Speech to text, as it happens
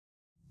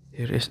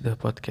Here is the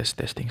podcast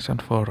testing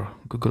sound for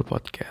Google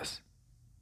Podcast.